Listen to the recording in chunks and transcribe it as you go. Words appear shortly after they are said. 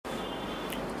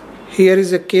Here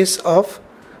is a case of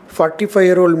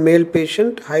 45-year-old male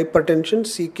patient, hypertension,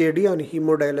 CKD on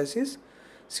hemodialysis,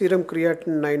 serum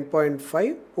creatinine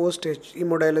 9.5, post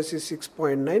hemodialysis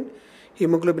 6.9,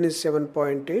 hemoglobin is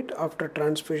 7.8, after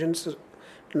transfusions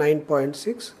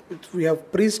 9.6. We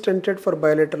have pre-stented for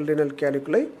bilateral renal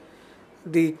calculi.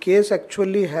 The case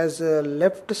actually has a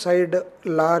left side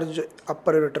large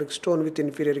upper ureteric stone with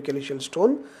inferior calyceal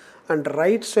stone and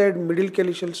right side middle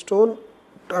calyceal stone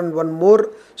and one more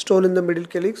stone in the middle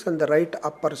calyx and the right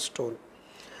upper stone.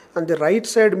 On the right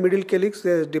side middle calyx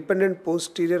there is dependent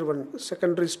posterior one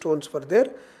secondary stones were there,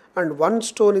 and one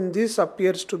stone in this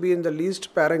appears to be in the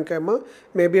least parenchyma,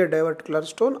 maybe a diverticular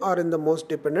stone, or in the most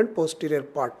dependent posterior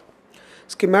part.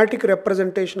 Schematic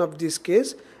representation of this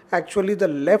case, actually the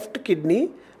left kidney,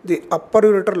 the upper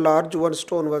ureter large one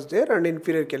stone was there and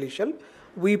inferior calyceal.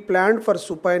 We planned for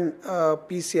supine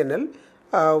PCNL.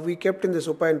 We kept in the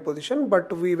supine position,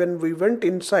 but when we went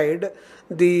inside,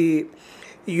 the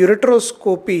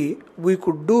ureteroscopy we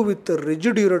could do with the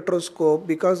rigid ureteroscope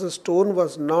because the stone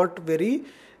was not very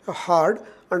hard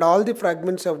and all the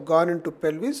fragments have gone into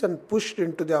pelvis and pushed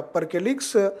into the upper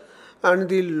calyx, and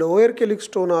the lower calyx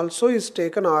stone also is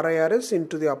taken RIRS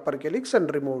into the upper calyx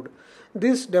and removed.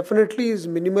 This definitely is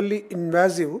minimally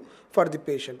invasive for the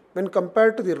patient. When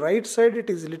compared to the right side, it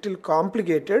is little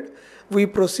complicated. We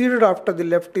proceeded after the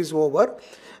left is over.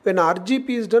 When RGP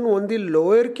is done, only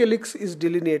lower calyx is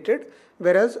delineated,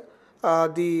 whereas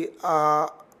the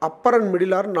upper and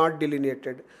middle are not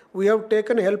delineated. We have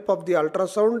taken help of the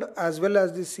ultrasound as well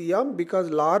as the C-arm because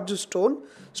large stone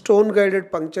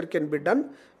guided puncture can be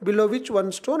done, below which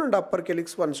one stone and upper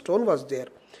calyx one stone was there.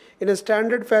 In a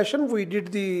standard fashion, we did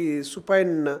the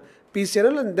supine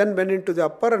PCNL and then went into the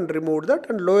upper and removed that,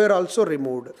 and lower also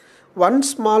removed. One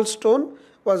small stone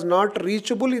was not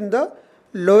reachable in the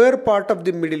lower part of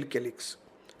the middle calyx.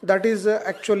 That is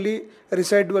actually a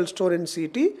residual stone in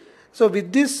CT. So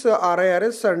with this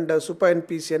RIRS and supine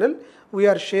PCNL, we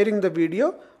are sharing the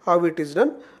video how it is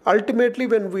done. Ultimately,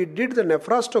 when we did the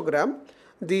nephrostogram,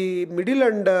 the middle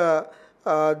and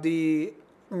the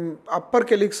upper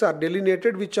calyx are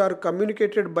delineated, which are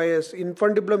communicated by an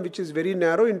infundibulum which is very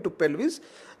narrow into pelvis,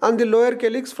 and the lower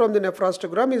calyx from the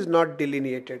nephrostogram is not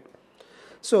delineated.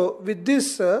 So with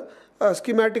this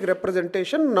schematic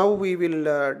representation, now we will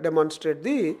demonstrate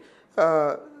the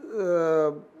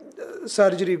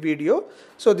surgery video.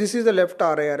 So this is the left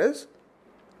RIRS.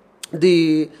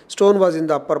 The stone was in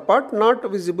the upper part, not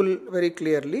visible very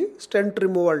clearly. Stent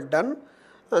removal done,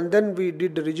 and then we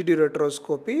did rigid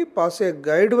ureteroscopy, pass a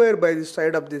guide wire by the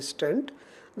side of the stent.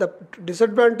 The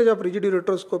disadvantage of rigid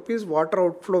ureteroscopy is water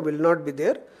outflow will not be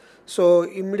there. So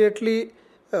immediately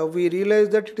we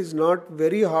realized that it is not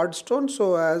very hard stone,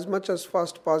 so as much as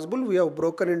fast possible we have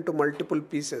broken into multiple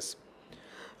pieces.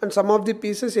 And some of the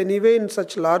pieces anyway in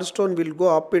such large stone will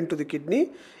go up into the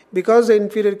kidney. Because the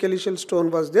inferior calyceal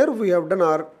stone was there, we have done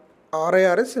our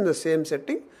RIRS in the same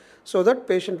setting so that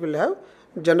patient will have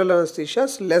general anesthesia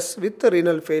less with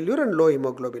renal failure and low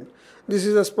hemoglobin. This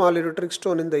is a small ureteric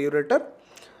stone in the ureter.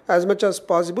 As much as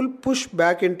possible, push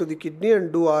back into the kidney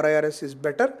and do RIRS is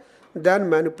better than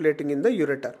manipulating in the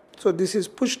ureter. So this is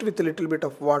pushed with a little bit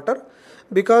of water.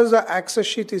 Because the access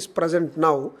sheath is present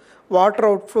now, water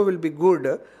outflow will be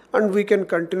good and we can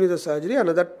continue the surgery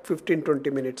another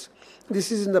 15-20 minutes.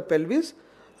 This is in the pelvis,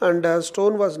 and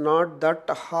stone was not that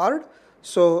hard,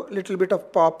 so little bit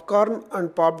of popcorn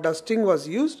and pop dusting was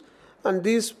used, and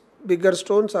these bigger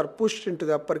stones are pushed into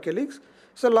the upper calyx.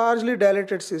 It's a largely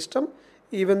dilated system.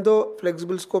 Even though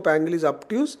flexible scope angle is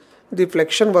obtuse, the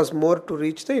flexion was more to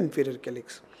reach the inferior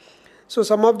calyx. So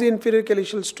some of the inferior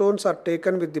calyceal stones are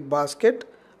taken with the basket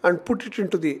and put it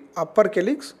into the upper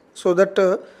calyx so that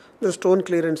the stone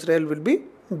clearance rail will be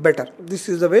better. This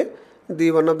is the way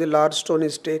one of the large stone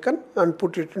is taken and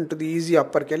put it into the easy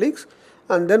upper calyx,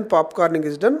 and then popcorning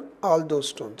is done all those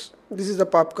stones. This is the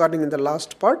popcorning in the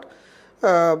last part.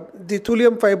 The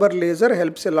thulium fiber laser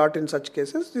helps a lot in such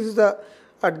cases. This is the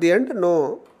at the end,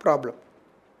 no problem.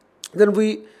 Then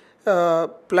we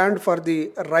planned for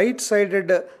the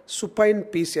right-sided supine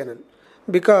PCNL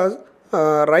because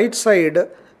right side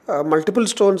multiple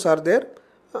stones are there.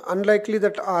 Unlikely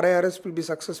that RIRS will be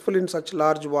successful in such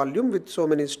large volume with so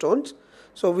many stones.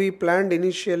 So we planned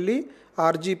initially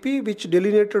RGP, which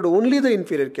delineated only the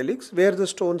inferior calyx where the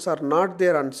stones are not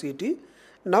there on CT.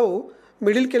 Now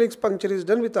middle calyx puncture is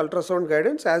done with ultrasound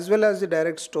guidance as well as the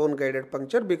direct stone guided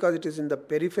puncture because it is in the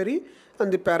periphery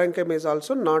and the parenchyma is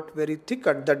also not very thick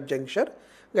at that juncture.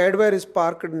 Guide wire is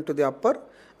parked into the upper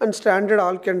and standard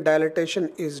Alcan dilatation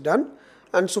is done.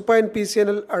 And supine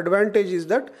PCNL advantage is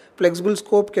that flexible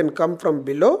scope can come from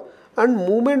below and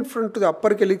movement front to the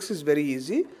upper calyx is very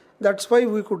easy. That's why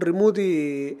we could remove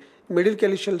the middle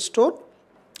calyceal stone.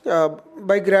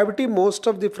 By gravity, most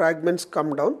of the fragments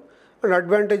come down. An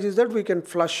advantage is that we can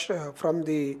flush from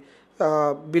the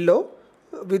below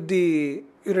with the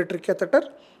ureteric catheter,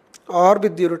 or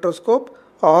with the ureteroscope,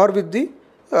 or with the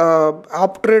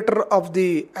obturator of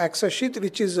the access sheath,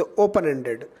 which is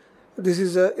open-ended. This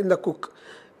is in the Cook.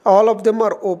 All of them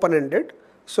are open-ended.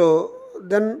 So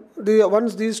then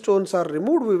once these stones are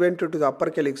removed, we went into the upper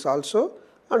calyx also,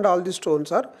 and all the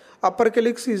stones are. Upper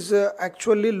calyx is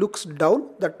actually looks down.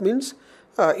 That means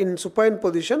in supine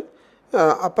position,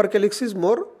 upper calyx is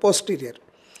more posterior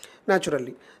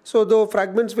naturally. So the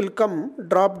fragments will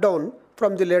drop down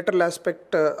from the lateral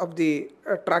aspect of the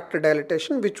tract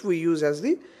dilatation, which we use as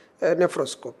the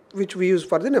nephroscope, which we use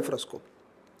for the nephroscope.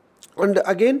 And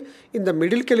again, in the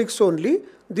middle calyx only,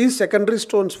 these secondary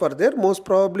stones were there, most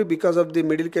probably because of the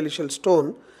middle calyceal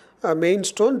stone, main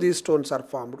stone, these stones are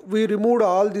formed. We removed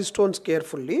all these stones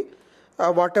carefully,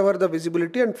 whatever the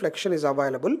visibility and flexion is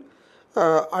available.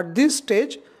 At this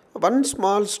stage, one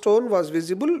small stone was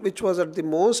visible, which was at the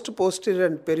most posterior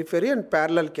and periphery and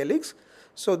parallel calyx.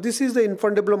 So this is the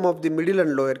infundibulum of the middle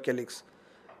and lower calyx.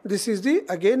 This is the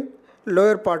again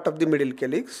lower part of the middle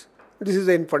calyx. This is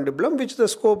the infundibulum, which the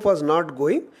scope was not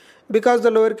going. Because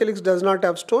the lower calyx does not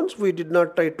have stones, we did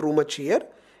not try too much here.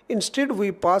 Instead,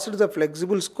 we passed the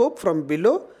flexible scope from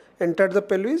below, entered the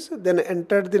pelvis, then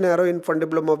entered the narrow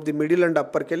infundibulum of the middle and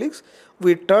upper calyx.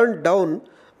 We turned down,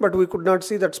 but we could not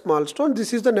see that small stone.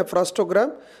 This is the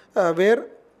nephrostogram, where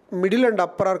middle and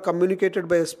upper are communicated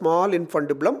by a small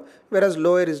infundibulum, whereas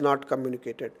lower is not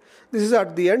communicated. This is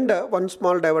at the end, one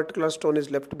small diverticular stone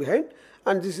is left behind,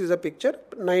 and this is a picture.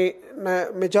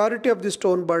 Majority of the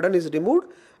stone burden is removed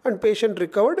and patient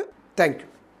recovered. Thank you.